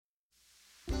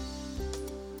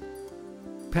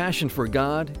passion for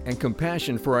God and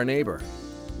compassion for our neighbor,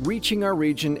 reaching our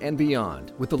region and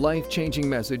beyond with the life-changing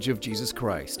message of Jesus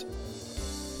Christ.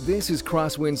 This is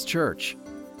CrossWinds Church,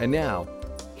 and now,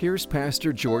 here's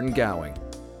Pastor Jordan Gowing.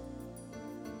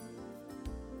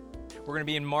 We're going to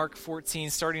be in Mark 14,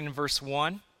 starting in verse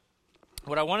 1.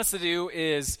 What I want us to do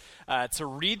is to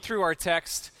read through our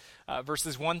text,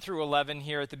 verses 1 through 11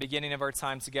 here at the beginning of our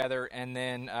time together, and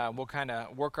then we'll kind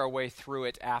of work our way through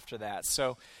it after that.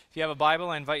 So if you have a Bible,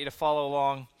 I invite you to follow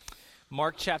along.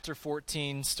 Mark chapter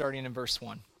 14, starting in verse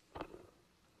 1.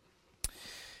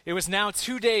 It was now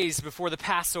 2 days before the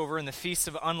Passover and the Feast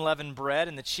of Unleavened Bread,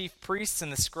 and the chief priests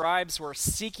and the scribes were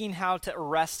seeking how to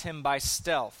arrest him by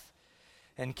stealth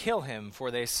and kill him, for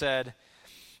they said,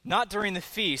 "Not during the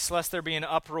feast, lest there be an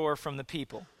uproar from the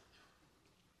people."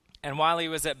 And while he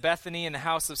was at Bethany in the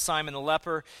house of Simon the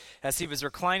leper, as he was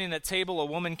reclining at table, a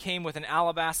woman came with an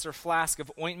alabaster flask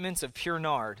of ointment of pure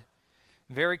nard,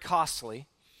 very costly,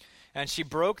 and she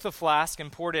broke the flask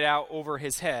and poured it out over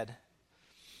his head.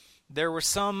 There were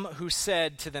some who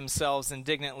said to themselves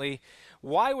indignantly,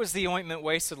 "Why was the ointment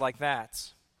wasted like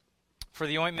that? For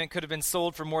the ointment could have been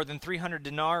sold for more than 300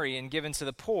 denarii and given to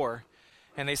the poor."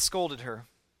 And they scolded her.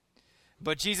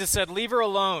 But Jesus said, "Leave her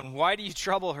alone. Why do you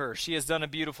trouble her? She has done a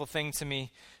beautiful thing to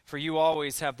me, for you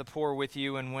always have the poor with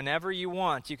you, and whenever you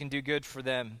want, you can do good for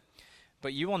them.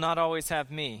 But you will not always have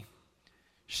me.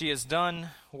 She has done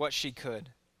what she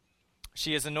could.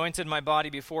 She has anointed my body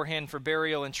beforehand for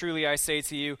burial, and truly I say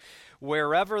to you,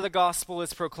 wherever the gospel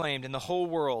is proclaimed in the whole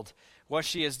world, what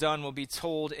she has done will be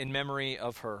told in memory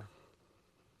of her."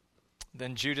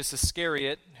 Then Judas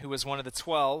Iscariot, who was one of the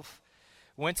 12,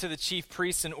 went to the chief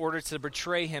priests in order to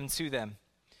betray him to them.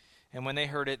 And when they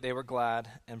heard it, they were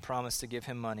glad and promised to give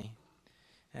him money.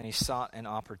 And he sought an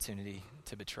opportunity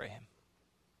to betray him.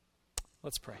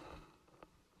 Let's pray.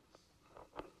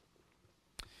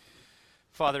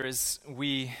 Father, as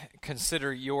we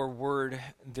consider your word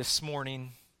this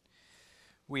morning,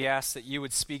 we ask that you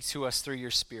would speak to us through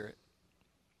your Spirit.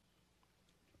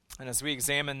 And as we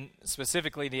examine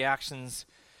specifically the actions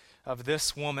of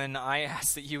this woman, I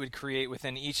ask that you would create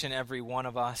within each and every one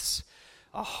of us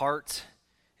a heart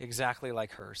exactly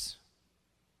like hers.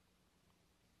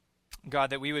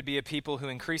 God, that we would be a people who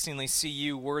increasingly see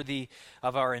you worthy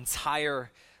of our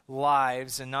entire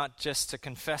lives, and not just to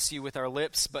confess you with our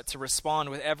lips, but to respond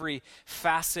with every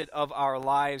facet of our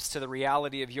lives to the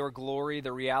reality of your glory,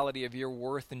 the reality of your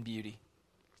worth and beauty.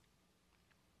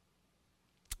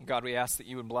 God, we ask that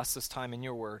you would bless this time in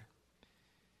your word.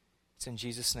 It's in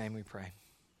Jesus' name we pray.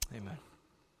 Amen.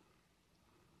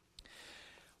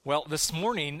 Well, this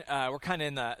morning, we're kind of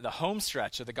in the home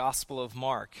stretch of the Gospel of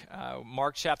Mark.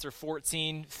 Mark chapter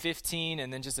 14, 15,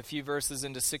 and then just a few verses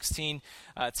into 16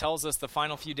 tells us the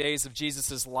final few days of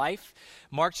Jesus' life.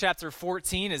 Mark chapter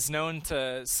 14 is known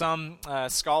to some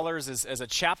scholars as a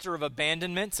chapter of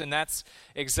abandonment, and that's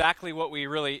exactly what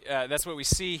that's what we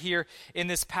see here in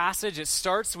this passage. It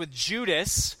starts with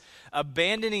Judas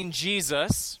abandoning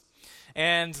Jesus.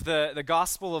 And the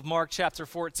Gospel of Mark chapter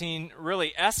 14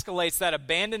 really escalates that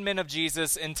abandonment of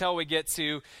Jesus until we get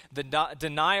to the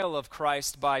denial of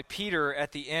Christ by Peter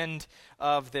at the end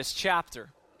of this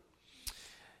chapter.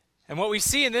 And what we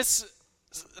see in this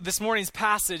morning's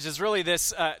passage is really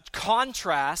this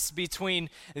contrast between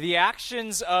the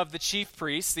actions of the chief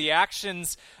priests, the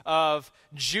actions of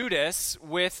Judas,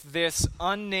 with this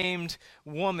unnamed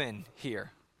woman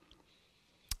here.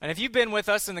 And if you've been with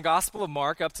us in the Gospel of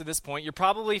Mark up to this point, you're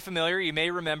probably familiar, you may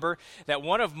remember, that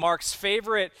one of Mark's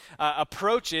favorite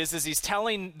approaches as he's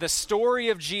telling the story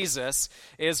of Jesus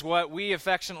is what we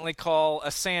affectionately call a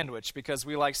sandwich, because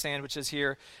we like sandwiches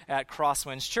here at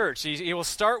CrossWinds Church. He will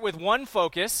start with one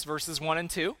focus, verses 1 and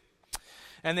 2,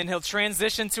 and then he'll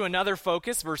transition to another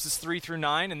focus, verses 3 through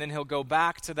 9, and then he'll go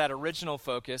back to that original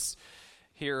focus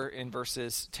here in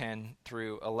verses 10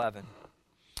 through 11.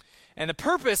 And the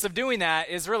purpose of doing that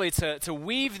is really to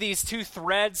weave these two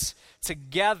threads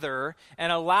together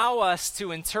and allow us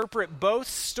to interpret both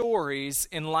stories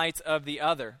in light of the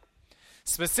other.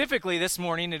 Specifically, this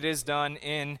morning, it is done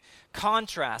in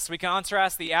contrast. We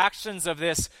contrast the actions of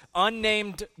this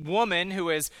unnamed woman, who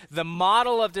is the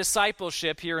model of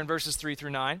discipleship here in verses 3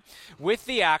 through 9, with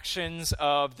the actions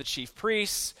of the chief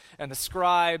priests and the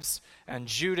scribes and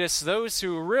Judas, those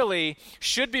who really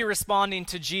should be responding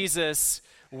to Jesus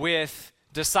with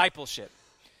discipleship.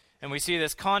 And we see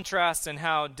this contrast in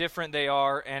how different they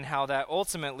are and how that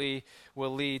ultimately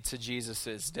will lead to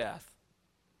Jesus' death.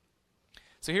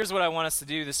 So here's what I want us to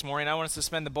do this morning. I want us to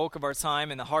spend the bulk of our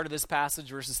time in the heart of this passage,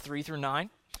 verses 3 through 9.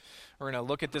 We're going to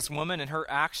look at this woman and her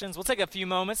actions. We'll take a few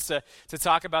moments to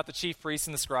talk about the chief priests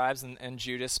and the scribes and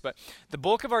Judas. But the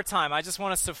bulk of our time, I just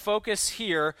want us to focus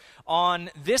here on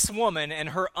this woman and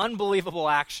her unbelievable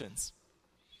actions.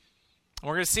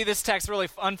 We're going to see this text really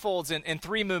unfolds in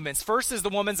three movements. First is the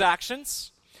woman's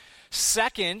actions.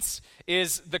 Second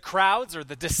is the crowds or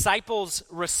the disciples'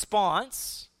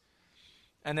 response.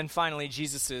 And then finally,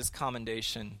 Jesus'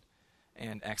 commendation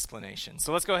and explanation.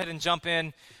 So let's go ahead and jump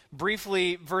in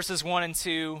briefly. Verses 1 and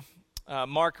 2,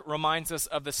 Mark reminds us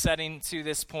of the setting to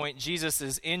this point. Jesus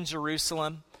is in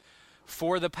Jerusalem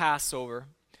for the Passover,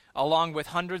 along with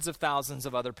hundreds of thousands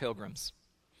of other pilgrims.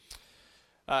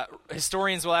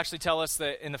 Historians will actually tell us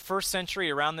that in the first century,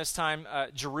 around this time,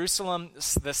 Jerusalem,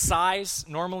 the size,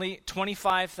 normally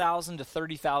 25,000 to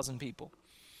 30,000 people.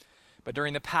 But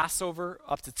during the Passover,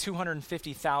 up to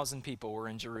 250,000 people were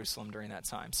in Jerusalem during that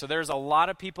time. So there's a lot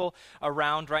of people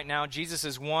around right now. Jesus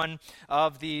is one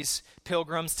of these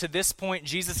pilgrims. To this point,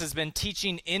 Jesus has been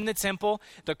teaching in the temple.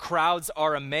 The crowds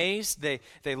are amazed. They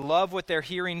love what they're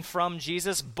hearing from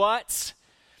Jesus, but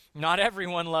not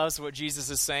everyone loves what Jesus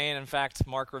is saying. In fact,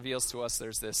 Mark reveals to us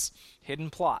there's this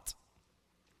hidden plot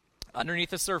underneath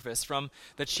the surface from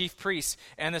the chief priests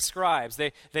and the scribes.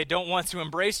 They don't want to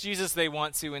embrace Jesus. They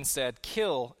want to instead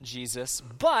kill Jesus.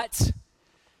 But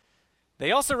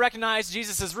they also recognize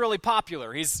Jesus is really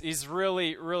popular. He's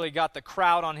really got the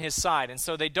crowd on his side. And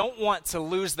so they don't want to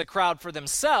lose the crowd for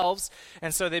themselves.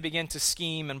 And so they begin to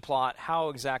scheme and plot, how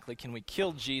exactly can we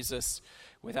kill Jesus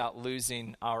without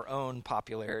losing our own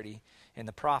popularity in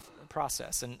the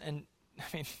process? And I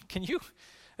mean,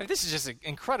 this is just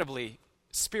incredibly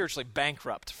spiritually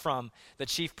bankrupt from the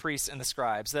chief priests and the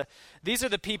scribes. These are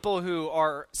the people who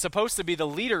are supposed to be the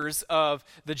leaders of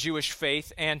the Jewish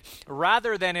faith, and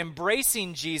rather than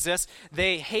embracing Jesus,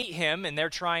 they hate him and they're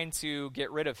trying to get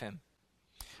rid of him.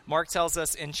 Mark tells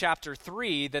us in chapter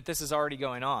 3 that this is already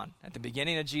going on at the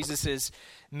beginning of Jesus'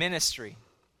 ministry.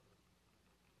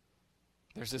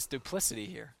 There's this duplicity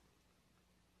here.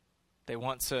 They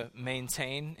want to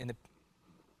maintain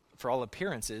for all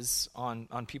appearances, on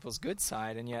people's good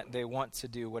side, and yet they want to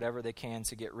do whatever they can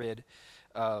to get rid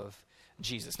of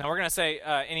Jesus. Now, we're going to say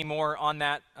any more on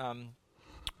that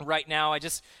right now. I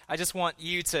just want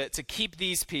you to keep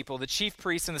these people, the chief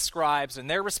priests and the scribes, and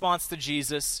their response to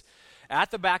Jesus at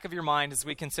the back of your mind as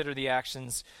we consider the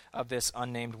actions of this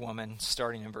unnamed woman,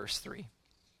 starting in verse 3.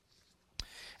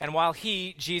 And while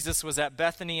he, Jesus, was at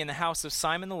Bethany in the house of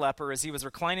Simon the leper, as he was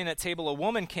reclining at table, a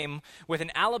woman came with an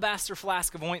alabaster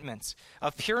flask of ointment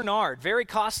of pure nard, very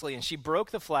costly, and she broke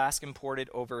the flask and poured it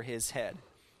over his head.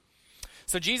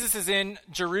 So Jesus is in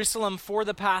Jerusalem for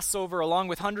the Passover along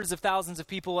with hundreds of thousands of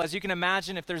people. As you can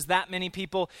imagine, if there's that many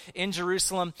people in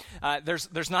Jerusalem,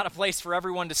 there's not a place for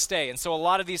everyone to stay. And so a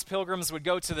lot of these pilgrims would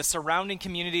go to the surrounding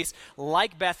communities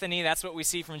like Bethany. That's what we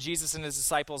see from Jesus and his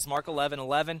disciples. Mark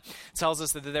 11:11 tells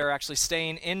us that they're actually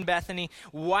staying in Bethany.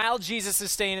 While Jesus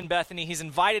is staying in Bethany, he's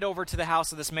invited over to the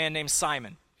house of this man named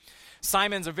Simon.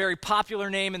 Simon's a very popular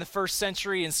name in the first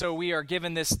century, and so we are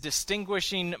given this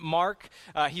distinguishing mark.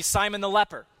 He's Simon the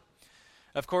leper.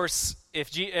 Of course,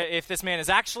 if this man is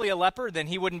actually a leper, then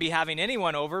he wouldn't be having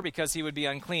anyone over because he would be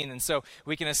unclean. And so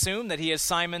we can assume that he is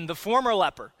Simon the former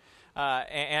leper.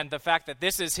 And the fact that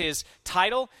this is his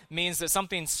title means that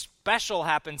something special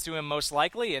happened to him most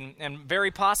likely, and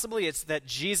very possibly it's that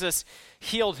Jesus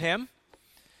healed him.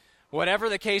 Whatever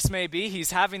the case may be,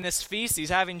 he's having this feast, he's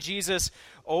having Jesus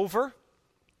over,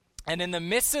 and in the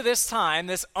midst of this time,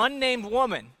 this unnamed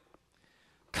woman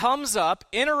comes up,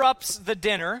 interrupts the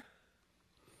dinner,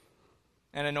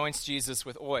 and anoints Jesus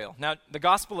with oil. Now, the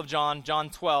Gospel of John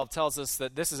 12, tells us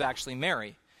that this is actually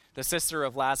Mary, the sister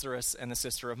of Lazarus and the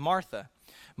sister of Martha.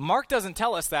 Mark doesn't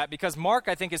tell us that because Mark,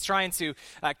 I think, is trying to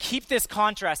keep this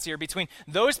contrast here between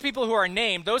those people who are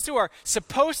named, those who are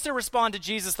supposed to respond to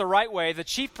Jesus the right way, the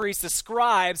chief priests, the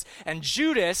scribes, and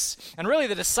Judas, and really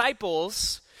the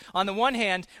disciples, on the one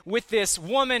hand, with this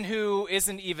woman who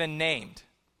isn't even named.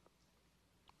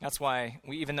 That's why,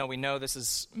 even though we know this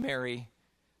is Mary,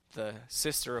 the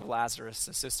sister of Lazarus,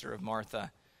 the sister of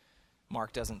Martha,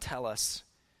 Mark doesn't tell us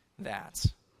that.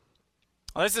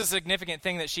 Well, this is a significant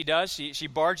thing that she does. She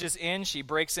barges in. She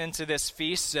breaks into this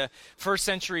feast. First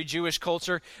century Jewish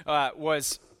culture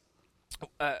was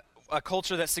a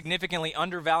culture that significantly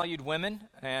undervalued women,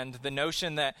 and the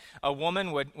notion that a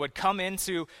woman would come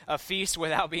into a feast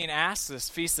without being asked, this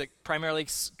feast that primarily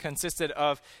consisted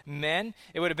of men,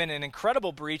 it would have been an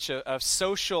incredible breach of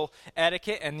social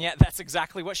etiquette, and yet that's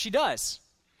exactly what she does.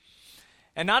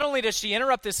 And not only does she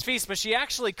interrupt this feast, but she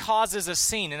actually causes a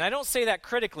scene, and I don't say that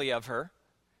critically of her,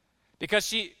 because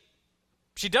she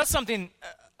does something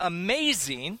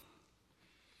amazing,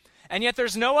 And yet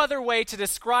there's no other way to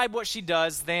describe what she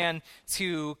does than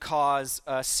to cause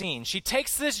a scene. She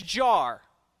takes this jar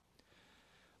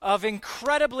of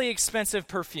incredibly expensive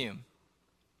perfume,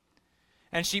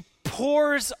 and she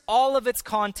pours all of its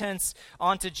contents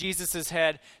onto Jesus'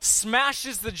 head,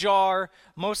 smashes the jar,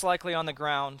 most likely on the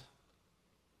ground.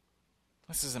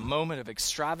 This is a moment of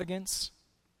extravagance,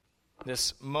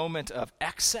 this moment of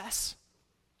excess.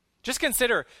 Just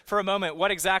consider for a moment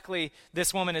what exactly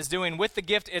this woman is doing with the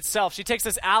gift itself. She takes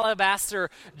this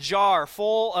alabaster jar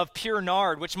full of pure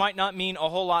nard, which might not mean a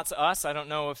whole lot to us. I don't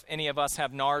know if any of us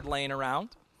have nard laying around.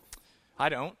 I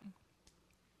don't.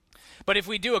 But if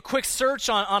we do a quick search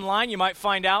online, you might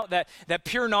find out that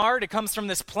pure nard, it comes from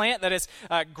this plant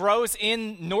that grows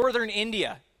in northern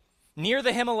India, near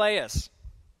the Himalayas.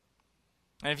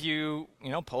 And if you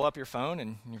pull up your phone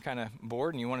and you're kind of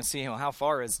bored and you want to see how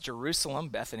far is Jerusalem,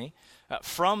 Bethany,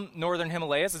 from northern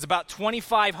Himalayas, it's about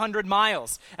 2,500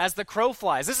 miles as the crow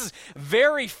flies. This is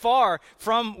very far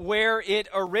from where it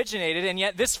originated, and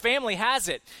yet this family has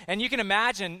it. And you can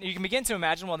begin to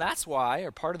imagine, well, that's why,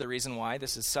 or part of the reason why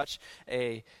this is such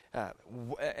an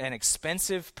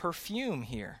expensive perfume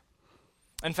here.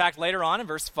 In fact, later on in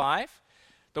verse 5,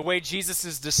 the way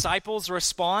Jesus' disciples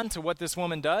respond to what this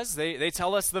woman does, they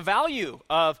tell us the value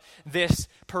of this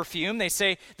perfume. They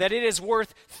say that it is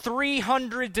worth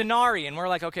 300 denarii. And we're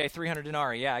like, okay, 300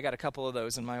 denarii. Yeah, I got a couple of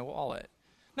those in my wallet.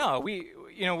 No, we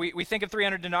think of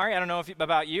 300 denarii. I don't know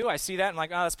about you. I see that and I'm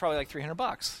like, oh, that's probably like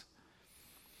 $300.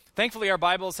 Thankfully, our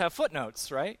Bibles have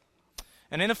footnotes, right?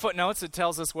 And in the footnotes, it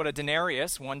tells us what a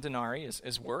denarius, 1 denarii,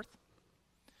 is worth.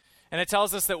 And it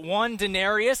tells us that 1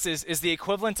 denarius is the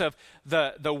equivalent of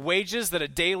the wages that a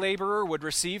day laborer would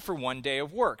receive for 1 day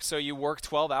of work. So you work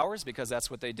 12 hours, because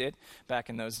that's what they did back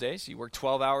in those days. You work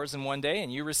 12 hours in 1 day,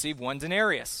 and you receive 1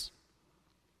 denarius.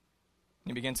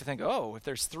 You begin to think, oh, if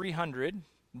there's 300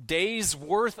 days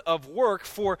worth of work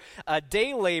for a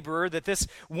day laborer, that this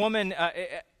woman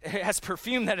has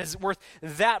perfume that is worth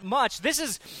that much. This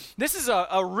is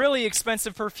a really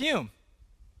expensive perfume,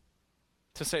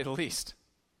 to say the least.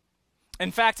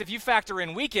 In fact, if you factor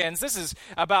in weekends, this is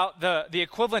about the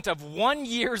equivalent of 1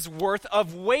 year's worth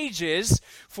of wages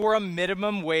for a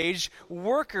minimum wage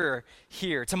worker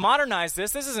here. To modernize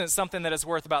this isn't something that is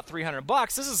worth about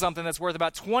 $300. This is something that's worth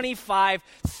about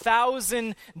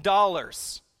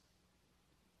 $25,000.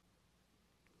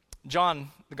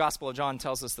 John, the Gospel of John,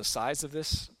 tells us the size of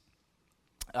this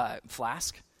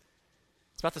flask.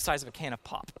 It's about the size of a can of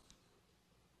pop.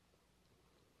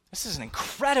 This is an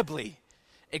incredibly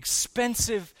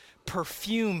expensive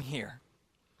perfume here.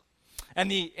 And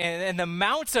the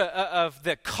amount of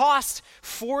the cost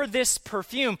for this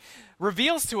perfume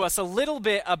reveals to us a little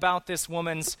bit about this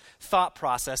woman's thought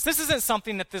process. This isn't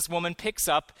something that this woman picks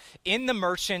up in the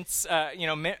merchants,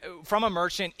 from a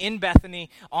merchant in Bethany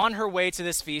on her way to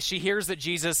this feast. She hears that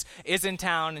Jesus is in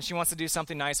town and she wants to do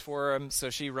something nice for him, so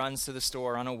she runs to the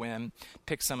store on a whim,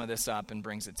 picks some of this up, and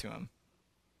brings it to him.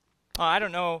 I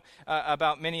don't know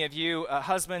about many of you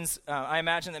husbands. I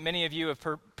imagine that many of you have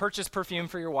purchased perfume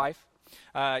for your wife.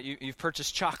 You've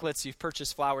purchased chocolates. You've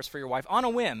purchased flowers for your wife on a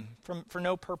whim for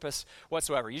no purpose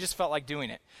whatsoever. You just felt like doing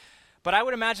it. But I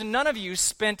would imagine none of you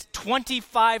spent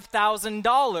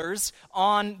 $25,000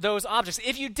 on those objects.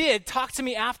 If you did, talk to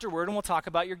me afterward and we'll talk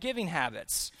about your giving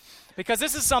habits. Because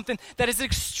this is something that is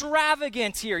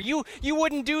extravagant here. You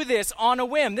wouldn't do this on a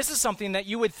whim. This is something that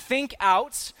you would think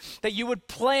out, that you would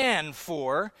plan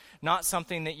for, not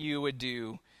something that you would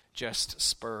do just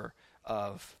spur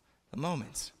of the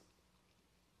moment.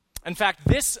 In fact,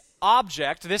 this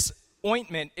object, this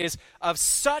ointment, is of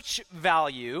such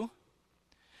value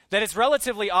that it's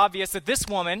relatively obvious that this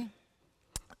woman,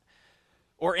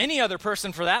 or any other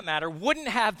person for that matter, wouldn't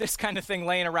have this kind of thing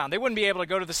laying around. They wouldn't be able to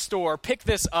go to the store, pick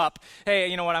this up.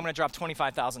 Hey, you know what? I'm going to drop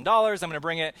 $25,000. I'm going to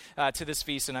bring it to this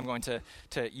feast, and I'm going to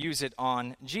use it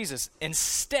on Jesus.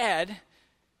 Instead,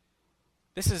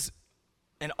 this is,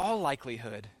 in all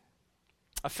likelihood,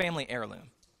 a family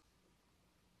heirloom.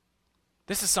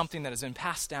 This is something that has been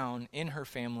passed down in her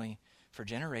family for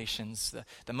generations,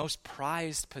 the most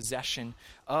prized possession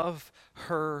of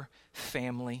her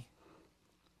family.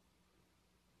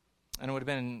 And it would have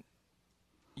been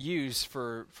used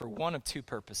for one of two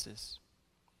purposes.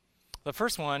 The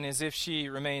first one is if she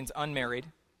remains unmarried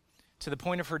to the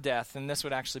point of her death, and this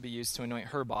would actually be used to anoint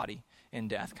her body in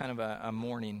death, kind of a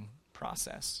mourning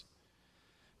process.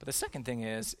 But the second thing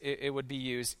is it would be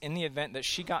used in the event that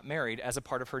she got married as a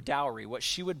part of her dowry, what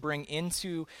she would bring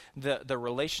into the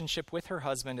relationship with her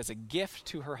husband as a gift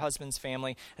to her husband's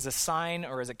family, as a sign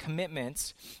or as a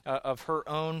commitment of her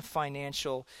own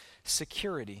financial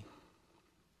security.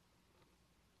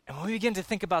 And when we begin to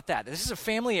think about that, this is a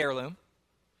family heirloom.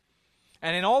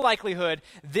 And in all likelihood,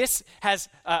 this has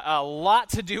a lot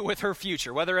to do with her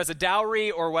future, whether as a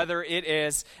dowry or whether it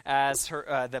is as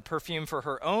the perfume for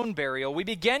her own burial. We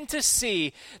begin to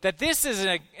see that this is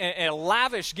a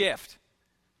lavish gift.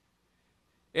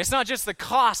 It's not just the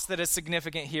cost that is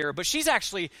significant here, but she's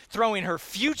actually throwing her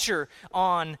future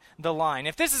on the line.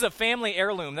 If this is a family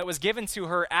heirloom that was given to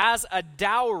her as a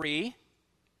dowry,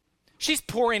 she's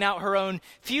pouring out her own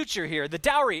future here. The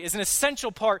dowry is an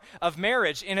essential part of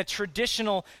marriage in a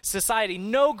traditional society.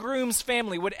 No groom's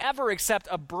family would ever accept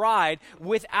a bride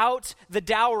without the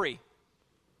dowry.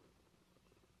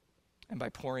 And by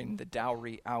pouring the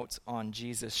dowry out on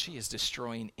Jesus, she is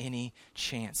destroying any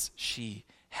chance she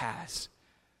has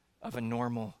of a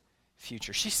normal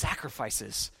future. She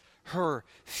sacrifices her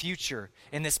future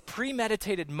in this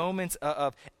premeditated moment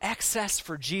of excess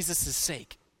for Jesus'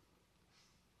 sake.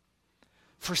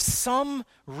 For some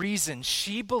reason,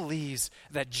 she believes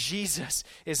that Jesus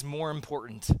is more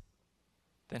important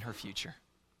than her future.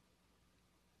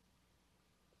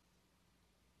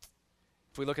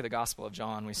 If we look at the Gospel of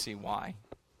John, we see why.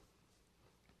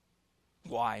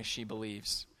 Why she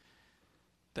believes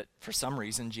that for some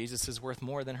reason Jesus is worth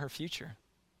more than her future.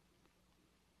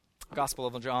 The Gospel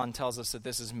of John tells us that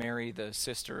this is Mary, the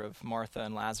sister of Martha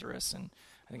and Lazarus, and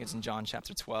I think it's in John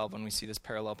chapter 12 when we see this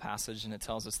parallel passage, and it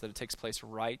tells us that it takes place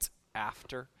right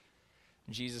after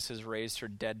Jesus has raised her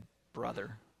dead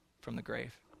brother from the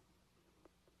grave.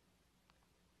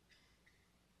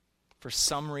 For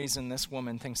some reason, this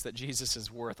woman thinks that Jesus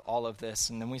is worth all of this,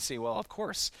 and then we see, well, of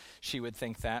course she would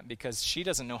think that because she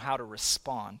doesn't know how to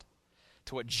respond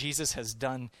to what Jesus has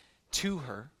done to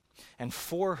her and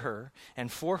for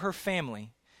her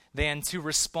family, than to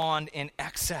respond in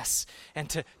excess and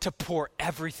to pour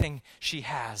everything she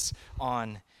has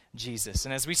on Jesus.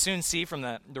 And as we soon see from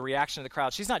the reaction of the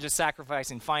crowd, she's not just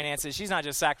sacrificing finances, she's not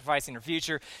just sacrificing her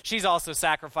future, she's also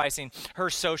sacrificing her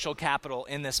social capital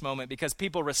in this moment because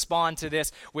people respond to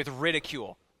this with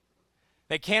ridicule.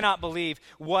 They cannot believe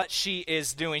what she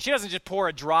is doing. She doesn't just pour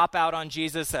a drop out on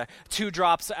Jesus, 2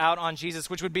 drops out on Jesus,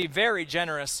 which would be very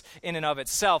generous in and of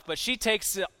itself. But she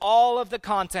takes all of the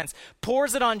contents,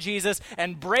 pours it on Jesus,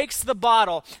 and breaks the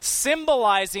bottle,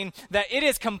 symbolizing that it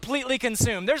is completely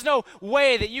consumed. There's no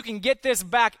way that you can get this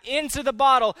back into the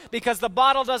bottle because the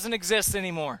bottle doesn't exist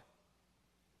anymore.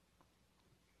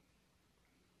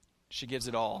 She gives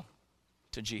it all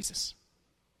to Jesus.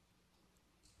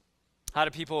 How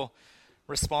do people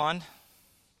respond?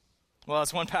 Well,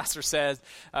 as one pastor says,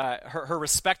 her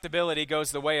respectability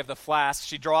goes the way of the flask.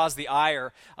 She draws the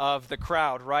ire of the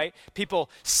crowd, right? People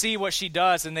see what she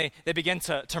does and they begin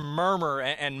to murmur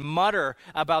and mutter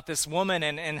about this woman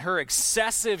and her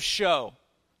excessive show.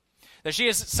 That she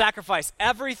has sacrificed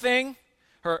everything,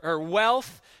 her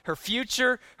wealth, her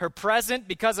future, her present,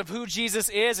 because of who Jesus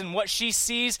is and what she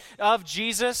sees of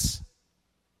Jesus.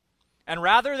 And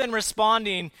rather than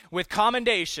responding with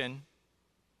commendation,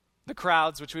 the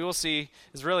crowds, which we will see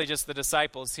is really just the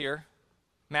disciples here.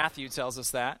 Matthew tells us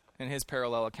that in his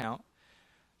parallel account.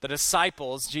 The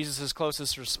disciples, Jesus'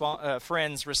 closest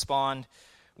friends, respond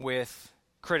with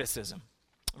criticism.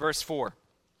 Verse 4.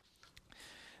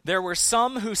 There were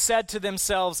some who said to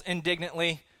themselves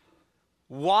indignantly,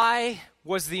 "Why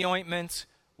was the ointment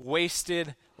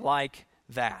wasted like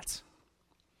that?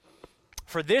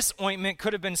 For this ointment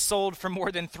could have been sold for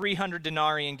more than 300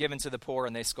 denarii and given to the poor,"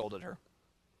 and they scolded her.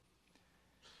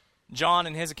 John,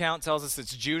 in his account, tells us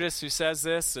it's Judas who says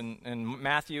this, and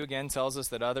Matthew, again, tells us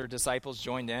that other disciples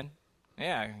joined in.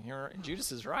 Yeah, Judas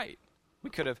is right. We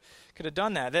could have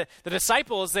done that. The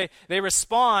disciples, they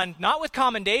respond not with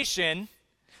commendation,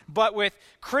 but with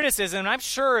criticism. And I'm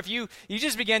sure if you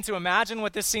just begin to imagine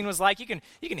what this scene was like, you can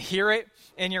hear it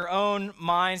in your own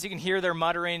minds. You can hear their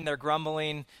muttering, their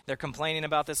grumbling, their complaining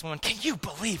about this woman. Can you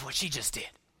believe what she just did?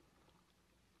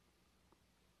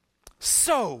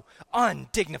 So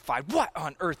undignified. What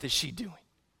on earth is she doing?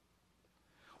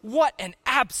 What an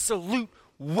absolute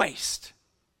waste.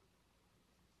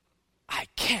 I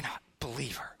cannot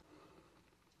believe her.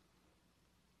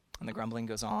 And the grumbling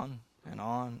goes on and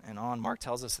on and on. Mark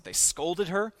tells us that they scolded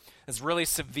her. This really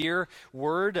severe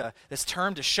word, this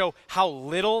term to show how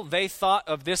little they thought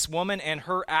of this woman and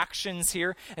her actions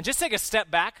here. And just take a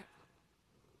step back.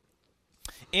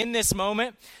 In this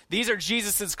moment, these are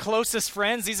Jesus' closest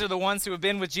friends. These are the ones who have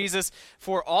been with Jesus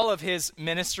for all of his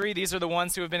ministry. These are the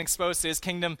ones who have been exposed to his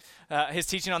kingdom, his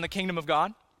teaching on the kingdom of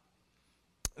God.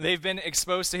 They've been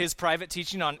exposed to his private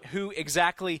teaching on who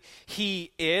exactly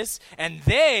he is. And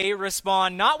they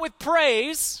respond not with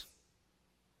praise,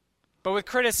 but with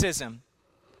criticism.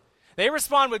 They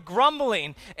respond with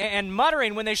grumbling and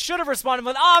muttering when they should have responded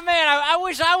with, oh man, I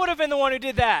wish I would have been the one who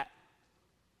did that.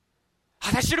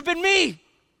 Oh, that should have been me.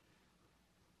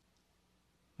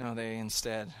 No, they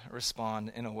instead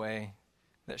respond in a way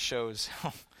that shows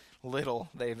how little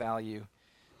they value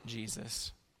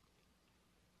Jesus.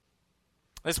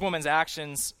 This woman's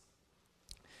actions,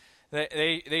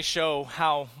 they show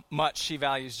how much she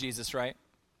values Jesus, right?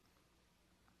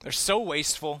 They're so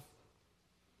wasteful,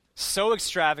 so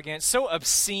extravagant, so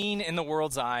obscene in the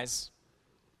world's eyes.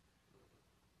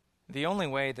 The only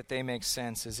way that they make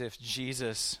sense is if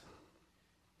Jesus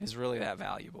is really that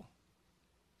valuable.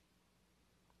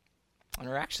 And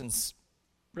her actions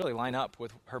really line up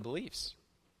with her beliefs.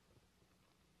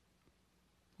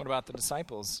 What about the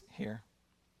disciples here?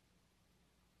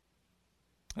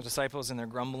 The disciples in their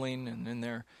grumbling and in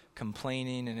their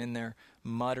complaining and in their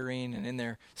muttering and in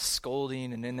their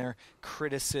scolding and in their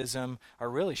criticism are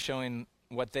really showing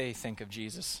what they think of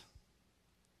Jesus.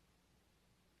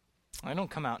 I don't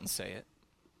come out and say it.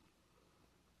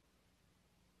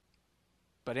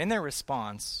 But in their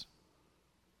response,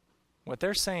 what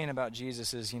they're saying about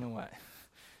Jesus is, you know what?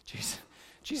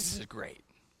 Jesus is great,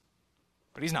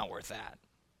 but he's not worth that.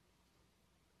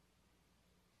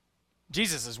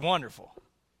 Jesus is wonderful,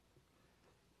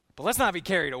 but let's not be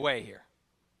carried away here.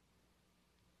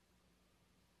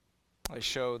 They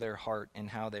show their heart in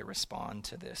how they respond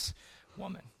to this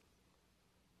woman.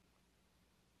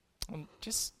 And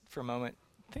just for a moment,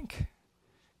 think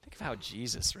of how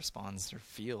Jesus responds or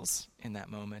feels in that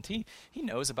moment. He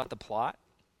knows about the plot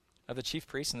of the chief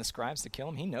priests and the scribes to kill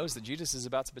him. He knows that Judas is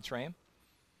about to betray him.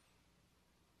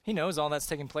 He knows all that's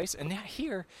taking place. And now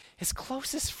here, his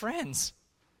closest friends,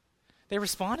 they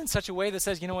respond in such a way that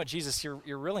says, you know what, Jesus, you're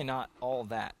really not all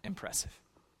that impressive.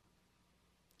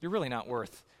 You're really not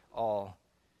worth all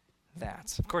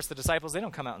that. Of course, the disciples, they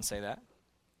don't come out and say that.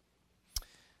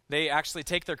 They actually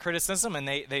take their criticism and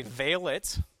they veil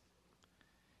it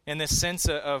in this sense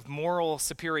of moral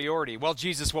superiority. Well,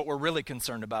 Jesus, what we're really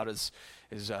concerned about is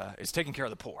taking care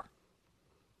of the poor.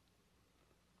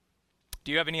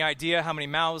 Do you have any idea how many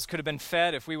mouths could have been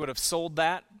fed if we would have sold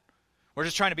that? We're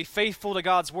just trying to be faithful to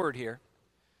God's word here.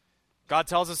 God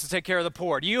tells us to take care of the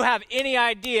poor. Do you have any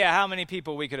idea how many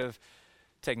people we could have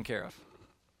taken care of?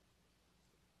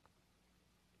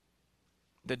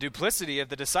 The duplicity of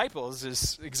the disciples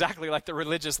is exactly like the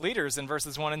religious leaders in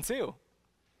verses 1 and 2.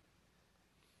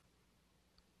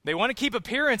 They want to keep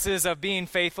appearances of being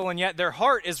faithful, and yet their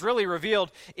heart is really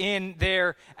revealed in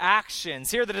their actions.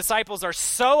 Here the disciples are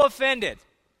so offended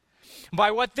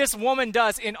by what this woman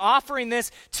does in offering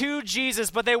this to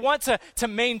Jesus, but they want to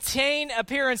maintain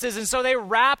appearances, and so they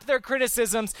wrap their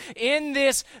criticisms in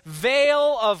this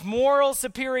veil of moral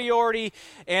superiority,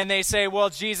 and they say, well,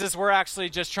 Jesus, we're actually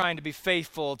just trying to be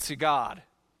faithful to God.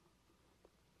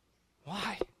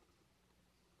 Why?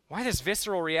 Why this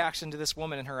visceral reaction to this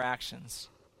woman and her actions?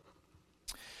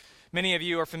 Many of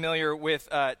you are familiar with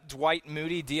Dwight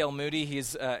Moody, D.L. Moody.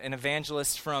 He's an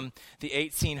evangelist from the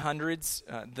 1800s.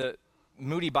 The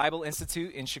Moody Bible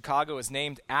Institute in Chicago is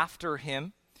named after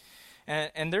him.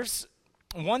 And there's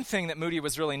one thing that Moody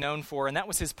was really known for, and that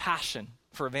was his passion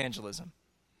for evangelism.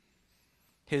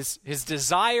 His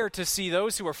desire to see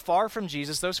those who are far from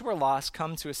Jesus, those who are lost,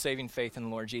 come to a saving faith in the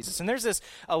Lord Jesus. And there's this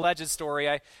alleged story.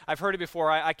 I've heard it before.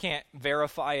 I can't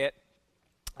verify it.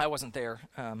 I wasn't there.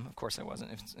 Of course I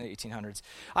wasn't. It's the 1800s.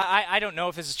 I don't know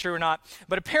if this is true or not,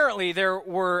 but apparently there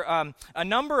were a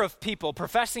number of people,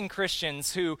 professing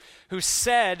Christians, who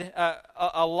said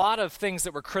a lot of things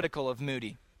that were critical of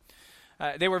Moody.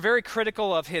 They were very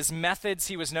critical of his methods.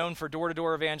 He was known for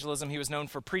door-to-door evangelism. He was known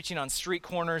for preaching on street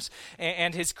corners.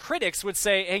 And his critics would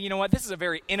say, hey, you know what? This is a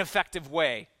very ineffective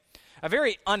way, a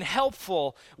very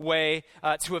unhelpful way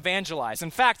to evangelize.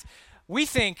 In fact, we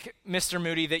think, Mr.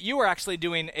 Moody, that you are actually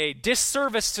doing a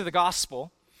disservice to the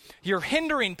gospel. You're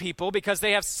hindering people because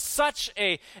they have such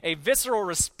a visceral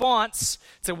response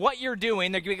to what you're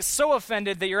doing. They're getting so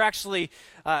offended that you're actually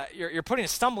you're putting a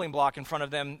stumbling block in front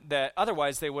of them that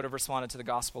otherwise they would have responded to the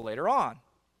gospel later on.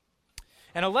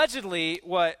 And allegedly,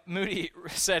 what Moody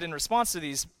said in response to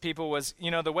these people was,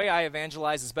 you know, the way I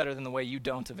evangelize is better than the way you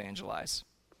don't evangelize.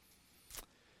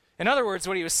 In other words,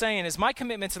 what he was saying is, my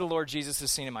commitment to the Lord Jesus is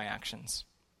seen in my actions.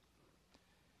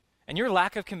 And your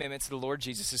lack of commitment to the Lord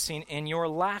Jesus is seen in your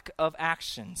lack of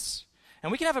actions.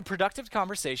 And we can have a productive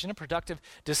conversation, a productive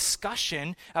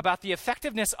discussion about the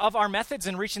effectiveness of our methods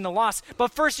in reaching the lost.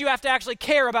 But first, you have to actually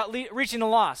care about reaching the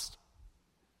lost.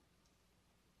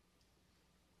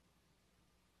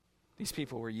 These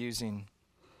people were using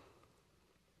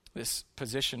this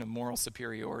position of moral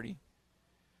superiority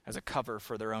as a cover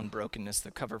for their own brokenness, the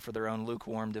cover for their own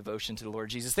lukewarm devotion to the Lord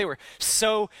Jesus. They were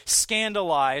so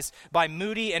scandalized by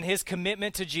Moody and his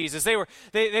commitment to Jesus.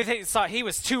 They thought he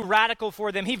was too radical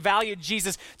for them. He valued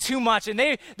Jesus too much, and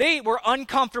they were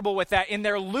uncomfortable with that in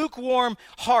their lukewarm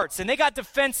hearts. And they got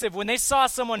defensive when they saw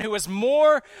someone who was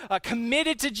more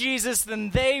committed to Jesus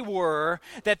than they were,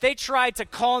 that they tried to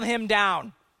calm him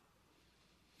down,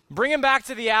 bring him back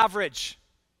to the average.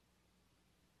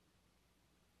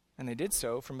 And they did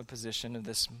so from a position of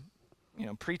this,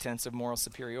 pretense of moral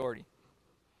superiority.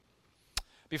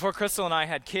 Before Crystal and I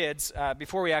had kids,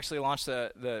 before we actually launched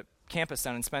the campus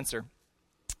down in Spencer,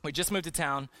 we just moved to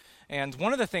town, and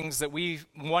one of the things that we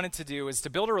wanted to do is to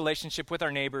build a relationship with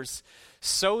our neighbors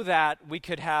so that we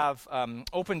could have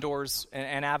open doors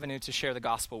and avenue to share the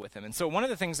gospel with them. And so one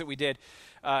of the things that we did,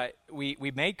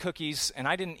 we made cookies, and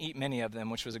I didn't eat many of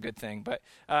them, which was a good thing, but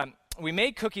we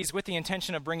made cookies with the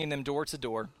intention of bringing them door to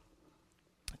door,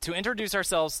 to introduce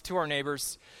ourselves to our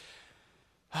neighbors,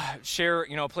 share,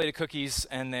 a plate of cookies,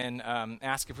 and then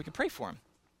ask if we could pray for them.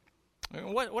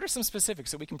 What are some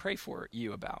specifics that we can pray for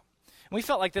you about? And we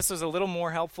felt like this was a little more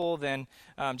helpful than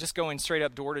just going straight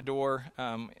up door-to-door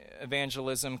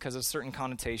evangelism because of certain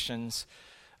connotations.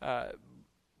 But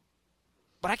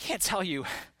I can't tell you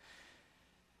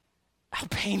how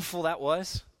painful that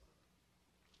was,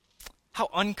 how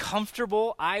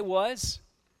uncomfortable I was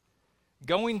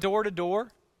going door to door,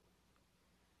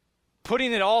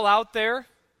 putting it all out there.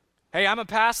 Hey, I'm a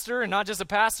pastor, and not just a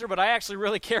pastor, but I actually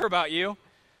really care about you.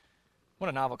 What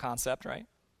a novel concept, right?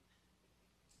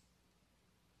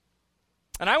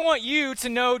 And I want you to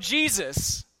know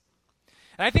Jesus.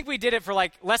 And I think we did it for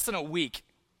like less than a week.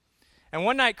 And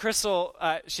one night, Crystal,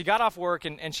 she got off work,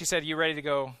 and she said, "You ready to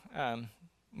go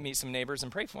meet some neighbors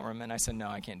and pray for them?" And I said, "No,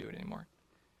 I can't do it anymore."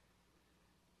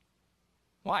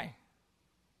 Why?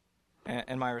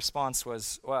 And my response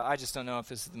was, well, I just don't know if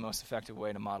this is the most effective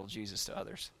way to model Jesus to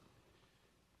others.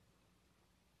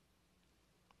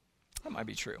 That might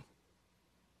be true.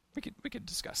 We could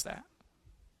discuss that.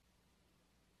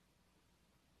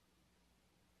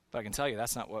 But I can tell you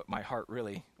that's not what my heart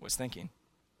really was thinking.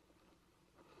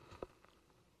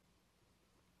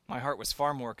 My heart was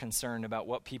far more concerned about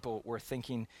what people were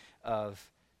thinking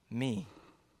of me.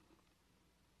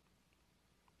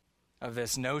 Of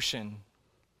this notion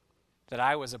that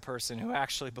I was a person who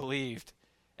actually believed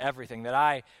everything, that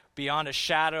I, beyond a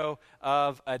shadow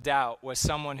of a doubt, was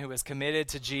someone who was committed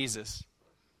to Jesus.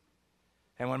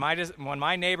 And when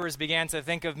my neighbors began to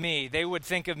think of me, they would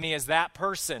think of me as that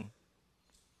person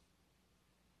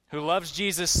who loves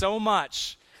Jesus so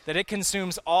much that it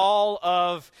consumes all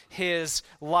of his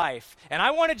life. And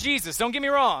I wanted Jesus, don't get me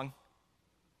wrong.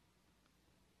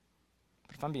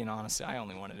 But if I'm being honest, I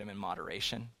only wanted him in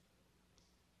moderation.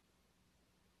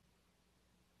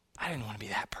 I didn't want to be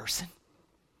that person.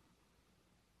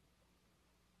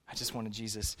 I just wanted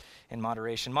Jesus in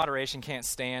moderation. Moderation can't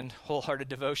stand wholehearted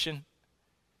devotion.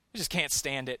 It just can't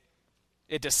stand it.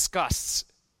 It disgusts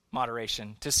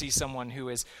moderation to see someone who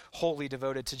is wholly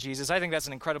devoted to Jesus. I think that's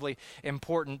an incredibly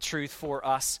important truth for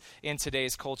us in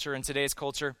today's culture. In today's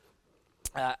culture,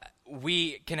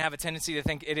 we can have a tendency to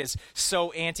think it is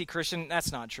so anti-Christian.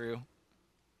 That's not true.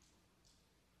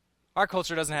 Our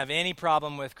culture doesn't have any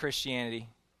problem with Christianity,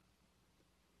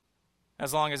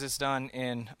 as long as it's done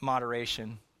in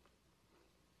moderation.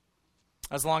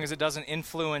 As long as it doesn't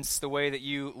influence the way that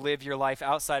you live your life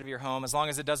outside of your home, as long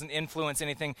as it doesn't influence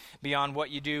anything beyond what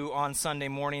you do on Sunday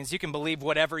mornings, you can believe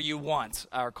whatever you want,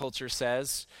 our culture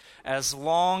says, as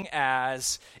long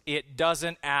as it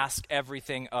doesn't ask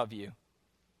everything of you.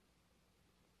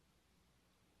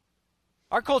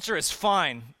 Our culture is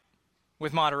fine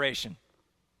with moderation,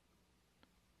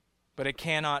 but it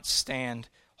cannot stand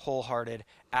wholehearted,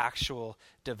 actual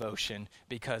devotion,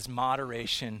 because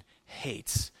moderation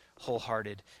hates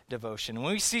wholehearted devotion.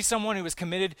 When we see someone who is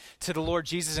committed to the Lord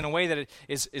Jesus in a way that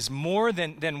is more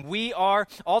than we are,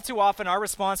 all too often our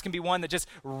response can be one that just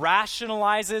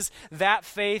rationalizes that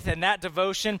faith and that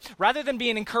devotion, rather than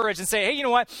being encouraged and say, hey, you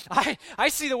know what? I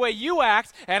see the way you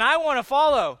act, and I want to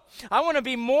follow. I want to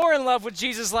be more in love with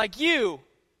Jesus like you.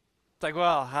 It's like,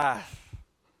 well,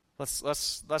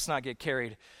 let's not get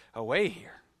carried away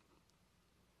here.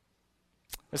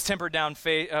 This tempered down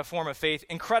form of faith,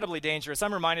 incredibly dangerous.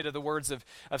 I'm reminded of the words of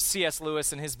C.S.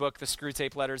 Lewis in his book, The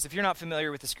Screwtape Letters. If you're not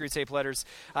familiar with The Screwtape Letters,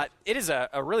 it is a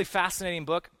really fascinating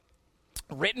book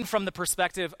written from the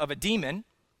perspective of a demon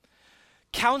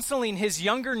counseling his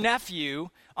younger nephew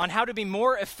on how to be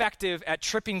more effective at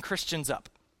tripping Christians up.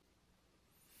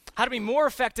 How to be more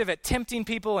effective at tempting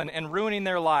people and ruining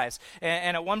their lives.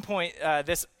 And at one point,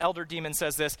 this elder demon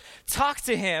says this: talk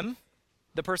to him,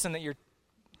 the person that you're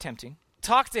tempting.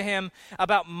 Talk to him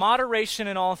about moderation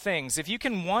in all things. If you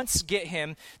can once get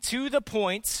him to the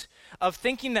point of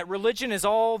thinking that religion is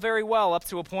all very well, up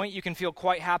to a point you can feel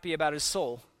quite happy about his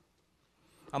soul.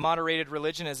 A moderated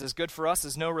religion is as good for us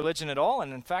as no religion at all,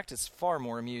 and in fact, it's far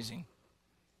more amusing.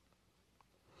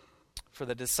 For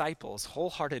the disciples,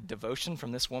 wholehearted devotion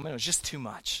from this woman was just too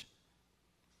much.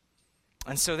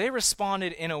 And so they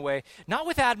responded in a way, not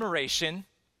with admiration,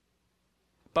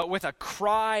 but with a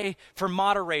cry for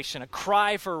moderation, a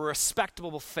cry for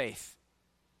respectable faith.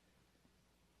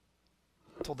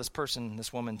 I told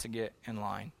this woman to get in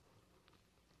line.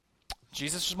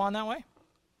 Jesus respond that way?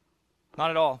 Not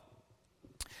at all.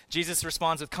 Jesus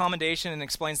responds with commendation and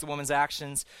explains the woman's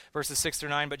actions, verses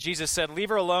 6-9. But Jesus said, "Leave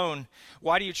her alone.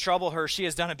 Why do you trouble her? She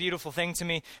has done a beautiful thing to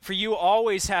me. For you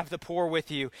always have the poor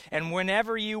with you, and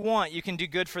whenever you want, you can do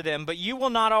good for them. But you will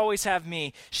not always have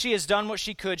me. She has done what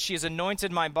she could. She has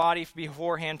anointed my body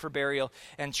beforehand for burial.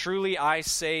 And truly I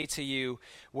say to you,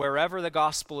 wherever the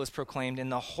gospel is proclaimed in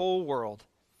the whole world,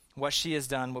 what she has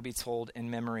done will be told in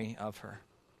memory of her."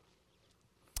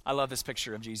 I love this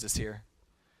picture of Jesus here.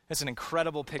 It's an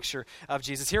incredible picture of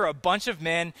Jesus. Here are a bunch of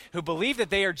men who believe that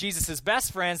they are Jesus'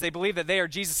 best friends. They believe that they are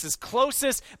Jesus'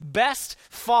 closest, best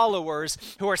followers,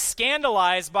 who are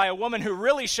scandalized by a woman who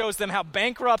really shows them how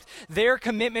bankrupt their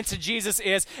commitment to Jesus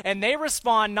is. And they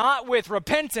respond not with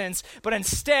repentance, but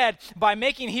instead by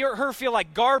making her feel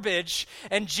like garbage.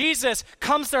 And Jesus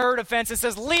comes to her defense and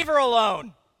says, "Leave her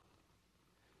alone."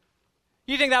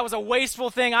 You think that was a wasteful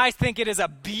thing? I think it is a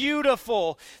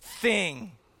beautiful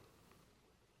thing.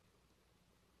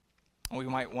 We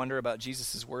might wonder about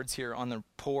Jesus' words here on the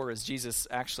poor. Is Jesus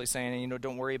actually saying,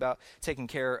 don't worry about taking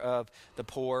care of the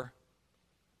poor?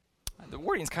 The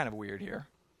wording's kind of weird here.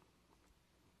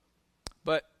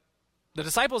 But the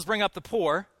disciples bring up the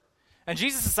poor, and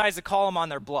Jesus decides to call them on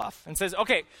their bluff and says,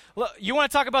 okay, look, you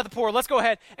want to talk about the poor? Let's go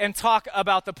ahead and talk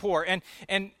about the poor.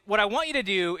 And what I want you to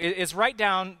do is write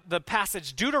down the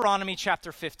passage, Deuteronomy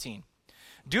chapter 15.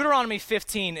 Deuteronomy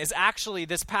 15 is actually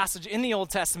this passage in the Old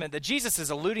Testament that Jesus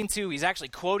is alluding to. He's actually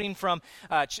quoting from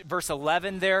verse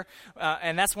 11 there,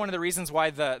 and that's one of the reasons why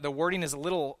the wording is a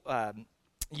little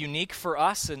unique for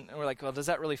us, and we're like, well, does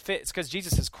that really fit? It's because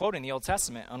Jesus is quoting the Old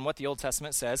Testament on what the Old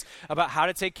Testament says about how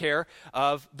to take care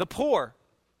of the poor.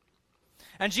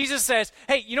 And Jesus says,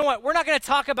 hey, you know what? We're not going to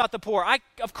talk about the poor.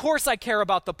 Of course I care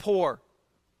about the poor.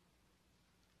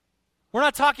 We're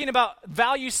not talking about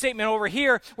value statement over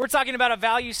here. We're talking about a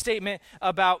value statement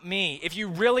about me. If you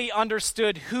really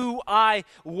understood who I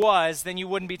was, then you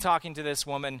wouldn't be talking to this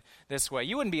woman this way.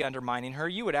 You wouldn't be undermining her.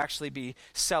 You would actually be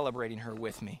celebrating her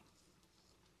with me.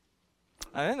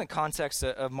 And in the context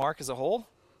of Mark as a whole,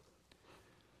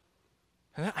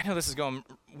 I know this is going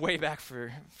way back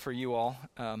for you all.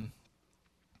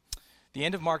 The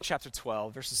end of Mark chapter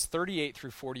 12, verses 38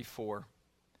 through 44,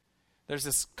 there's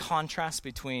this contrast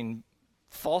between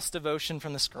false devotion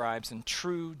from the scribes and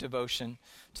true devotion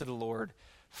to the Lord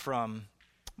from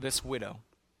this widow.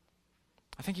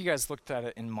 I think you guys looked at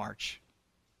it in March.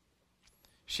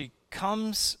 She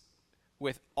comes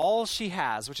with all she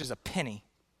has, which is a penny,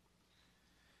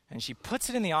 and she puts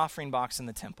it in the offering box in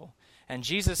the temple. And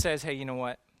Jesus says, hey, you know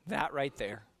what? That right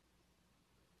there,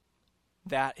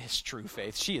 that is true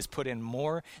faith. She has put in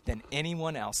more than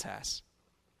anyone else has.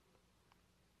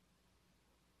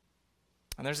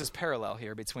 And there's this parallel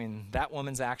here between that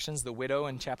woman's actions, the widow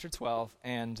in chapter 12,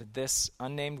 and this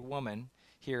unnamed woman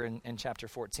here in chapter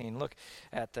 14. Look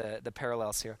at the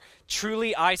parallels here.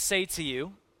 Truly I say to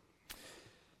you,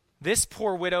 this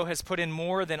poor widow has put in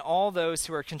more than all those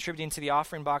who are contributing to the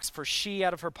offering box, for she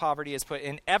out of her poverty has put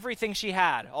in everything she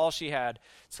had, all she had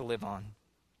to live on.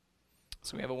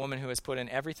 So we have a woman who has put in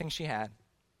everything she had.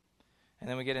 And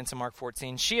then we get into Mark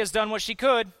 14. She has done what she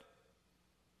could.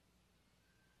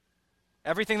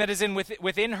 Everything that is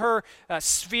within her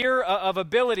sphere of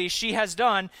ability, she has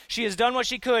done. She has done what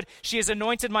she could. She has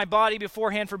anointed my body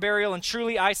beforehand for burial, and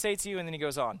truly I say to you, and then he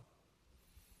goes on.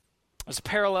 There's a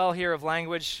parallel here of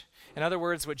language. In other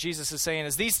words, what Jesus is saying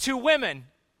is these two women,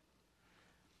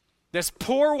 this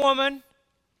poor woman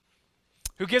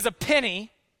who gives a penny,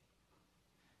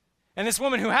 and this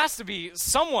woman who has to be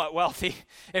somewhat wealthy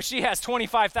if she has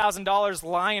 $25,000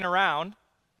 lying around,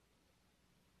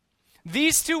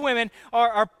 these two women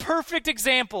are perfect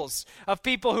examples of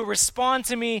people who respond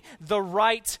to me the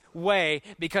right way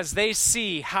because they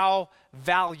see how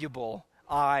valuable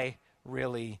I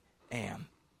really am.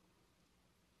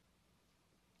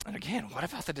 And again, what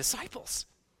about the disciples?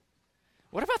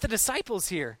 What about the disciples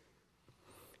here?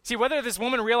 See, whether this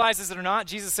woman realizes it or not,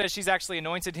 Jesus says she's actually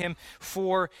anointed him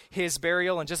for his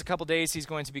burial. In just a couple days, he's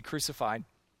going to be crucified.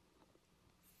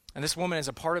 And this woman is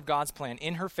a part of God's plan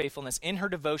in her faithfulness, in her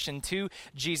devotion to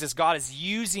Jesus. God is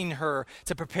using her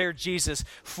to prepare Jesus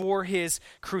for his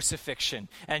crucifixion.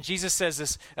 And Jesus says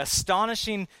this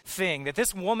astonishing thing, that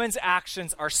this woman's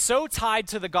actions are so tied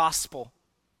to the gospel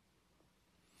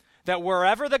that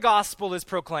wherever the gospel is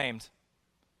proclaimed,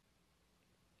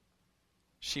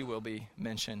 she will be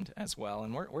mentioned as well.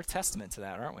 And we're testament to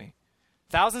that, aren't we?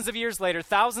 Thousands of years later,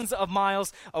 thousands of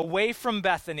miles away from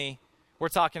Bethany, we're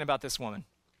talking about this woman.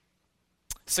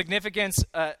 Significance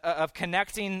of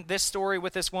connecting this story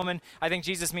with this woman, I think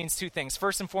Jesus means two things.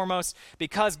 First and foremost,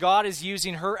 because God is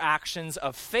using her actions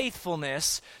of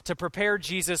faithfulness to prepare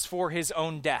Jesus for his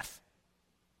own death.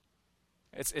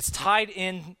 It's tied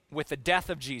in with the death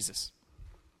of Jesus,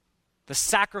 the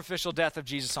sacrificial death of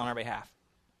Jesus on our behalf.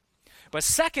 But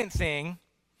second thing,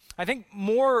 I think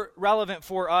more relevant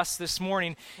for us this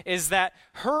morning, is that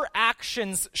her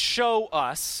actions show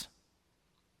us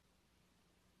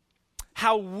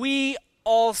how we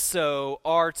also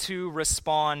are to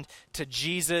respond to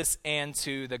Jesus and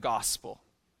to the gospel.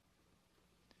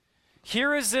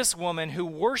 Here is this woman who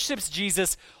worships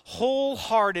Jesus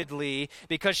wholeheartedly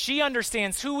because she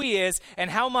understands who he is and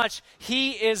how much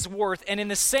he is worth. And in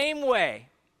the same way,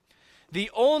 the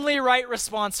only right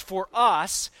response for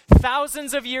us,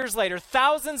 thousands of years later,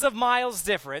 thousands of miles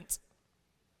different,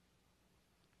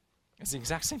 is the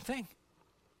exact same thing.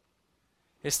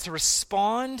 Is to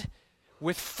respond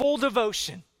with full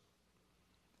devotion,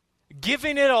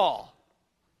 giving it all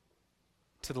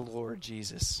to the Lord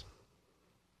Jesus.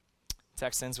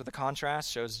 Text ends with a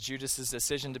contrast, shows Judas's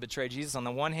decision to betray Jesus. On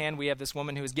the one hand, we have this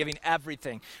woman who is giving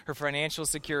everything, her financial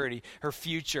security, her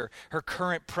future, her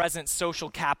current present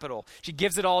social capital. She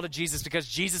gives it all to Jesus because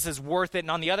Jesus is worth it. And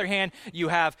on the other hand, you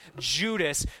have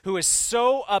Judas, who is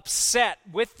so upset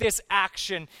with this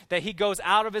action that he goes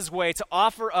out of his way to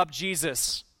offer up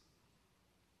Jesus.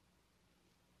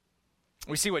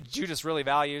 We see what Judas really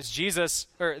values.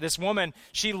 This woman,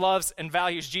 she loves and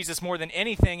values Jesus more than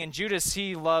anything, and Judas,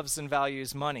 he loves and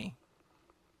values money.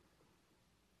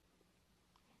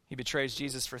 He betrays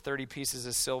Jesus for 30 pieces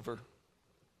of silver,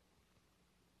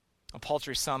 a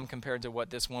paltry sum compared to what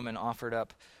this woman offered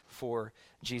up for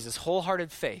Jesus.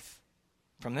 Wholehearted faith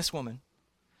from this woman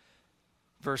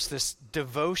versus this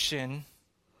devotion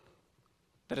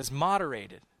that is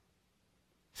moderated.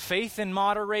 Faith in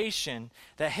moderation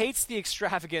that hates the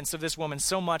extravagance of this woman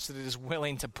so much that it is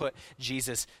willing to put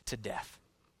Jesus to death.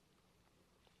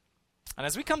 And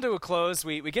as we come to a close,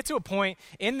 we get to a point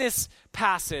in this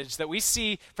passage that we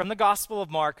see from the Gospel of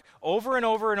Mark over and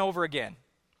over and over again.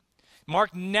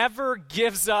 Mark never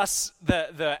gives us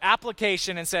the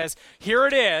application and says, here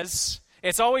it is.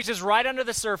 It's always just right under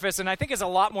the surface, and I think it's a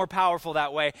lot more powerful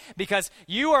that way because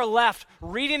you are left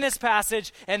reading this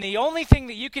passage, and the only thing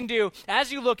that you can do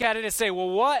as you look at it is say,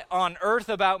 well, what on earth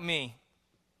about me?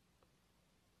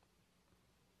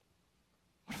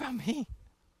 What about me?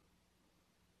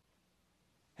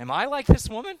 Am I like this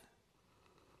woman?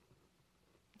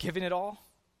 Giving it all?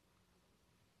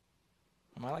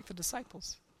 Am I like the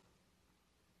disciples?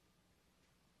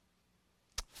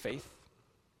 Faith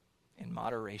in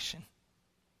moderation.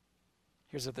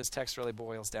 Here's what this text really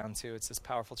boils down to. It's this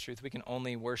powerful truth. We can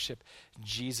only worship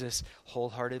Jesus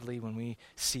wholeheartedly when we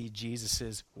see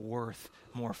Jesus' worth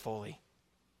more fully.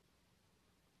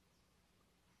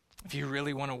 If you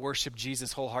really want to worship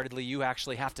Jesus wholeheartedly, you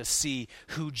actually have to see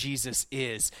who Jesus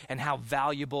is and how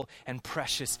valuable and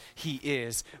precious he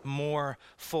is more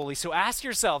fully. So ask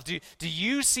yourself, do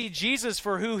you see Jesus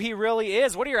for who he really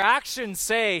is? What do your actions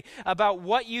say about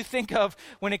what you think of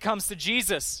when it comes to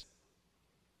Jesus?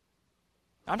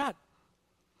 I'm not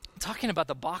talking about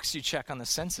the box you check on the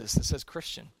census that says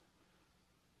Christian,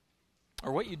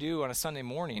 or what you do on a Sunday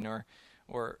morning,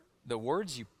 or the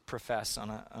words you profess on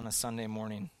a Sunday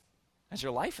morning. As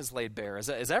your life is laid bare, as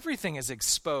everything is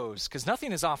exposed, because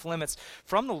nothing is off limits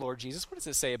from the Lord Jesus, what does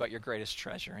it say about your greatest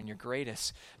treasure and your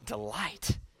greatest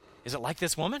delight? Is it like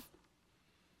this woman?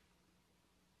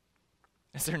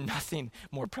 Is there nothing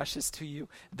more precious to you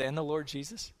than the Lord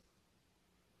Jesus?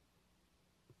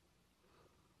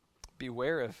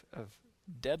 Beware of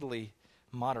deadly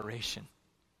moderation.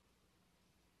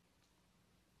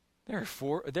 There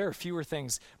are fewer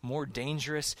things more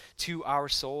dangerous to our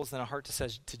souls than a heart that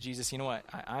says to Jesus, you know what,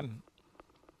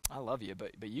 I love you,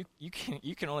 but you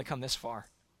can only come this far.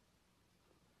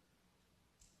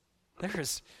 There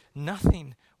is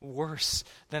nothing worse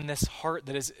than this heart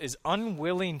that is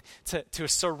unwilling to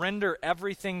surrender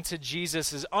everything to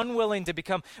Jesus, is unwilling to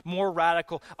become more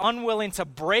radical, unwilling to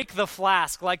break the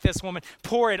flask like this woman,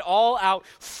 pour it all out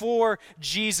for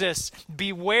Jesus.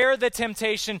 Beware the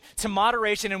temptation to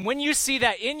moderation. And when you see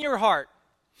that in your heart,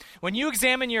 When you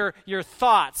examine your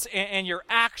thoughts and your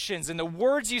actions and the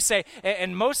words you say,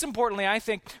 and most importantly, I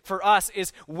think for us,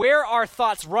 is where our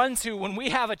thoughts run to when we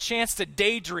have a chance to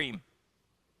daydream.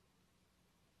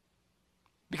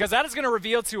 Because that is going to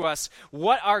reveal to us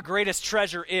what our greatest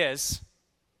treasure is.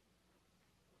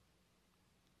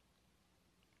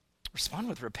 Respond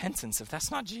with repentance if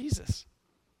that's not Jesus.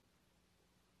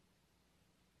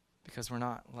 Because we're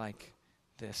not like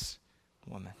this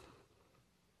woman.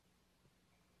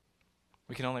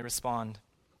 We can only respond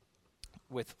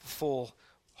with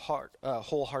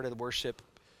wholehearted worship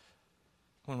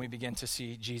when we begin to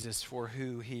see Jesus for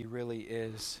who he really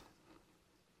is.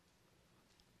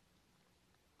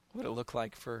 What would it look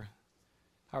like for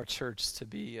our church to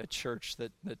be a church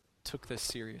that took this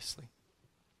seriously?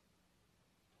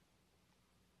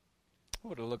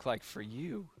 What would it look like for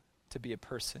you to be a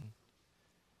person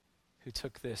who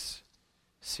took this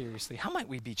seriously? How might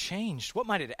we be changed? What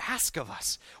might it ask of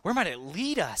us? Where might it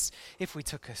lead us if we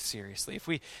took us seriously? If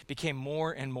we became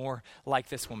more and more like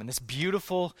this woman, this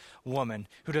beautiful woman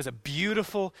who does a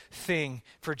beautiful thing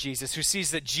for Jesus, who sees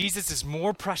that Jesus is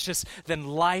more precious than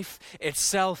life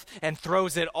itself and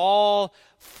throws it all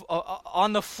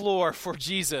on the floor for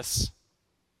Jesus.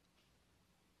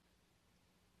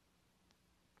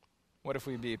 What if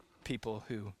we be people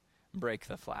who break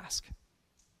the flask?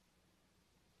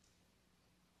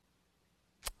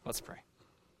 Let's pray.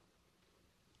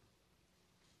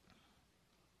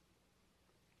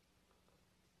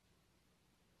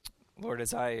 Lord,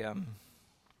 as I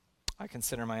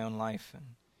consider my own life and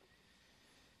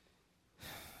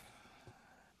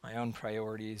my own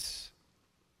priorities,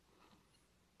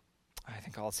 I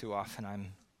think all too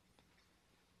often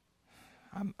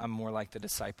I'm more like the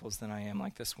disciples than I am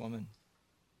like this woman.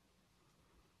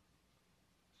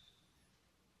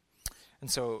 And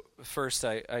so first,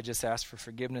 I just ask for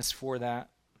forgiveness for that.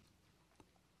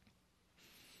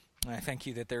 And I thank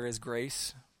you that there is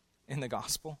grace in the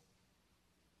gospel.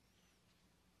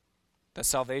 That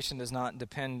salvation does not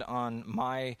depend on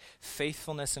my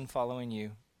faithfulness in following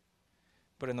you,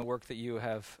 but in the work that you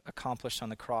have accomplished on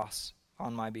the cross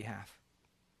on my behalf.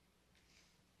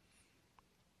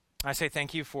 I say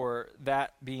thank you for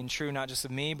that being true, not just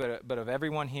of me, but of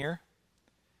everyone here.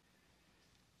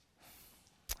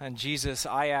 And Jesus,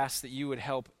 I ask that you would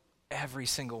help every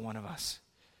single one of us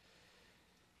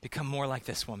become more like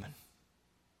this woman,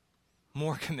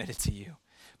 more committed to you,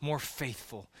 more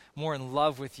faithful, more in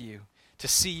love with you, to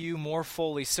see you more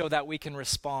fully so that we can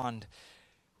respond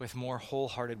with more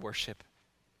wholehearted worship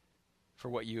for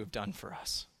what you have done for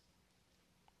us.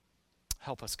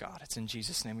 Help us, God. It's in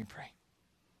Jesus' name we pray.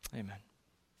 Amen.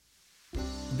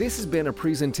 This has been a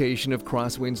presentation of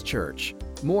CrossWinds Church.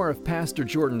 More of Pastor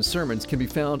Jordan's sermons can be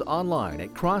found online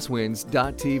at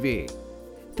crosswinds.tv.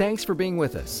 Thanks for being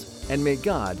with us, and may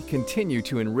God continue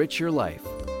to enrich your life.